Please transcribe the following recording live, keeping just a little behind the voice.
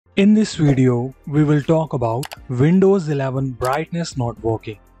In this video, we will talk about Windows 11 brightness not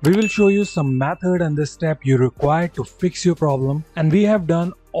working. We will show you some method and the step you require to fix your problem, and we have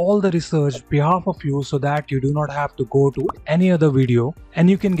done all the research behalf of you so that you do not have to go to any other video and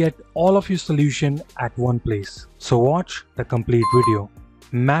you can get all of your solution at one place. So watch the complete video.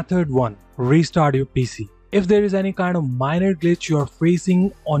 Method 1. Restart your PC. If there is any kind of minor glitch you are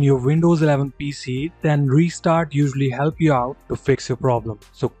facing on your Windows 11 PC, then restart usually help you out to fix your problem.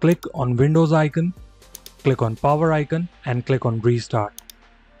 So click on Windows icon, click on power icon and click on restart.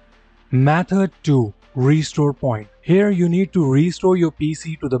 Method 2. Restore point. Here you need to restore your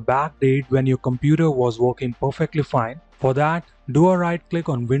PC to the back date when your computer was working perfectly fine. For that, do a right click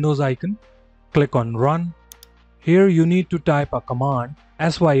on Windows icon, click on run. Here you need to type a command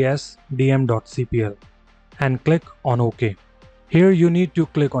sysdm.cpl and click on OK. Here you need to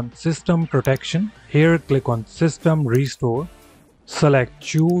click on System Protection. Here click on System Restore. Select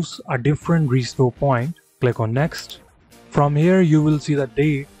Choose a different restore point. Click on Next. From here you will see the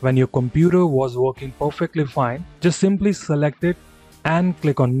date when your computer was working perfectly fine. Just simply select it and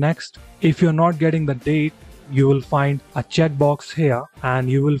click on Next. If you're not getting the date, you will find a checkbox here and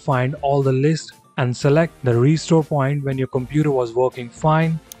you will find all the list and select the restore point when your computer was working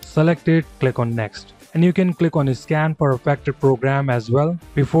fine. Select it, click on Next. And you can click on Scan for affected program as well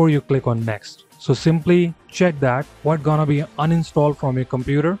before you click on Next. So simply check that what gonna be uninstalled from your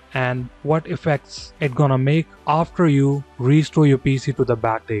computer and what effects it gonna make after you restore your PC to the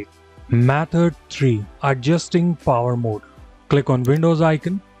back date. Method 3. Adjusting power mode. Click on Windows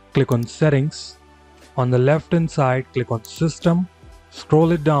icon, click on Settings. On the left hand side, click on System.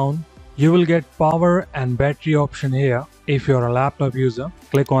 Scroll it down. You will get power and battery option here. If you're a laptop user,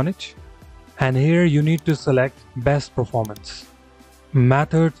 click on it. And here you need to select Best Performance.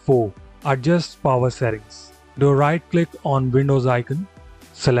 Method 4. Adjust power settings. Do a right click on Windows icon,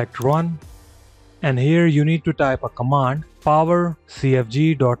 select Run, and here you need to type a command power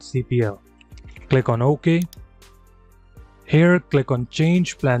cfg.cpl. Click on OK. Here click on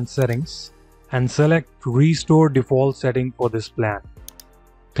Change Plan Settings and select Restore Default Setting for this plan.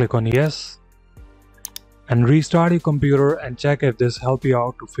 Click on Yes and restart your computer and check if this helps you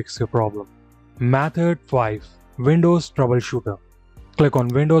out to fix your problem. Method 5. Windows Troubleshooter. Click on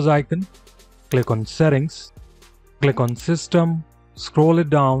Windows icon, click on Settings, click on System, scroll it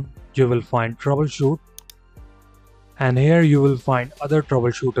down, you will find Troubleshoot, and here you will find Other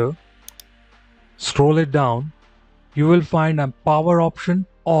Troubleshooter. Scroll it down, you will find a power option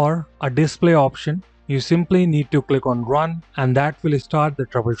or a display option. You simply need to click on Run and that will start the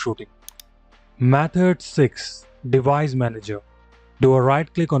troubleshooting. Method 6. Device Manager. Do a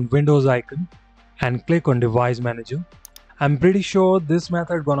right click on Windows icon and click on Device Manager. I'm pretty sure this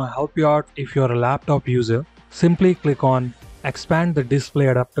method gonna help you out if you're a laptop user. Simply click on Expand the Display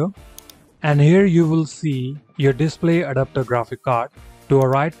Adapter and here you will see your display adapter graphic card. Do a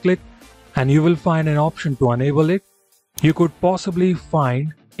right click and you will find an option to enable it. You could possibly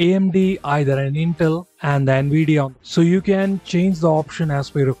find AMD, either an Intel and the NVIDIA, so you can change the option as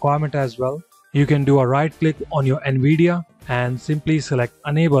per requirement as well. You can do a right click on your NVIDIA and simply select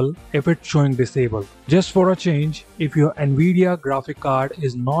Enable if it's showing Disable. Just for a change, if your NVIDIA graphic card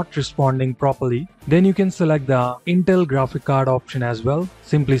is not responding properly, then you can select the Intel graphic card option as well.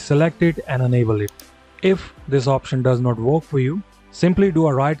 Simply select it and enable it. If this option does not work for you, simply do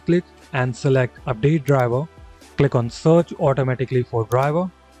a right click and select Update Driver. Click on Search automatically for driver.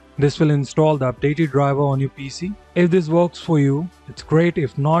 This will install the updated driver on your PC. If this works for you, it's great.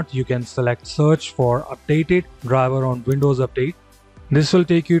 If not, you can select Search for updated driver on Windows Update. This will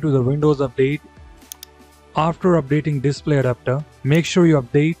take you to the Windows Update. After updating display adapter, make sure you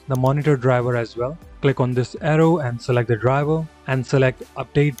update the monitor driver as well. Click on this arrow and select the driver and select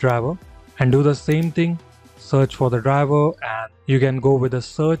Update Driver and do the same thing. Search for the driver and you can go with the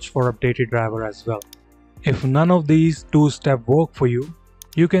search for updated driver as well. If none of these two steps work for you,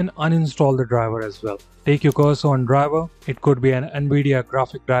 you can uninstall the driver as well. Take your cursor on driver. It could be an NVIDIA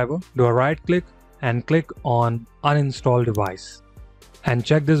graphic driver. Do a right click and click on Uninstall Device. And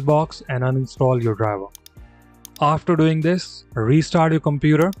check this box and uninstall your driver. After doing this, restart your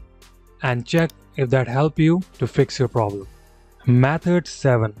computer and check if that helps you to fix your problem. Method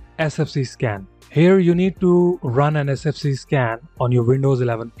 7. SFC Scan. Here you need to run an SFC scan on your Windows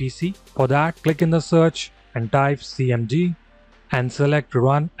 11 PC. For that, click in the search and type CMG. And select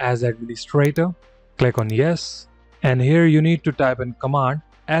Run as Administrator. Click on Yes. And here you need to type in command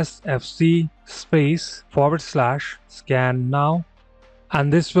sfc /scan now.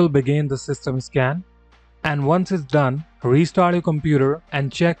 And this will begin the system scan. And once it's done, restart your computer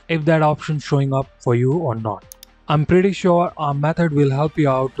and check if that option is showing up for you or not. I'm pretty sure our method will help you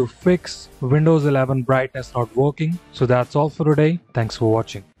out to fix Windows 11 brightness not working. So that's all for today. Thanks for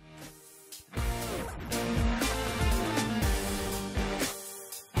watching.